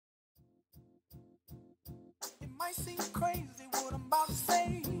might seem crazy what I'm about to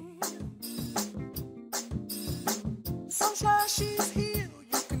say. Sunshine, she's here,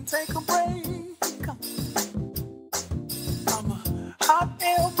 you can take a break. I'm a hot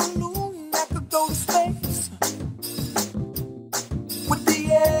air balloon that could go to space. With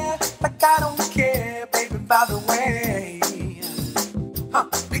the air, like I don't care, baby, by the way.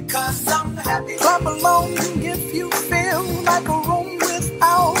 Because I'm happy. Clap along if you feel like a room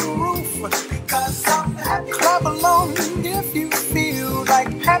without a roof. Because I'm happy. Clap along if you feel like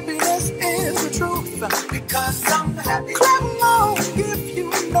happiness is the truth. Because I'm happy. Clap along if you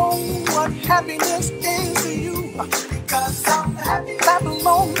know what happiness is to you. Because I'm happy. Clap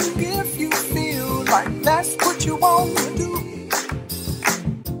along if you feel like that's what you want to do.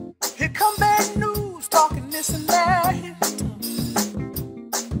 Here come bad news, talking this and that.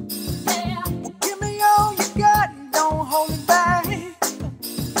 Well, give me all you got and don't hold it back.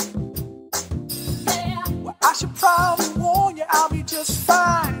 Well, I should probably warn you, I'll be just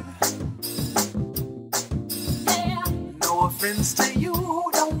fine. No offense to you,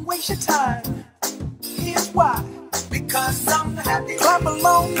 don't waste your time. Here's why. Because I'm happy. Clap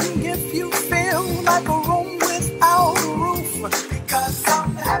along if you feel like a room without a roof. Because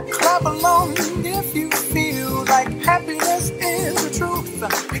I'm happy. Clap along if you feel like happiness is the truth.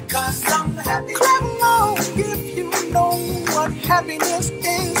 Because I'm happy. Clap along if you know what happiness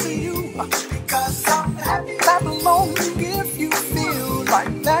is to you. Because I'm happy. Clap along if you feel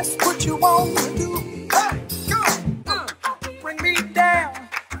like that's what you want to do. Hey, go! Bring me down,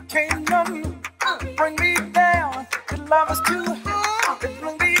 can't nothing bring me down. The love is too high,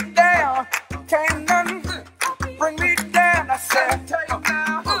 bring me down, can't nothing bring me down. I said,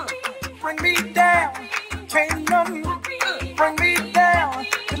 bring me down, can't nothing bring me down.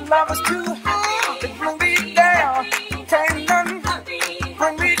 The love is too high, bring me down, can't nothing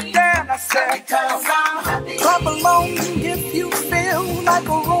bring me down. I said, because I'm happy. Clap along if you feel like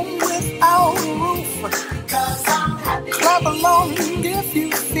a room without a roof. Because I'm happy. Clap along if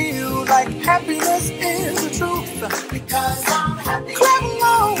you feel like happiness is the truth. Because I'm happy. Clap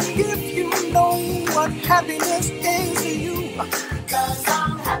along if you know what happiness is.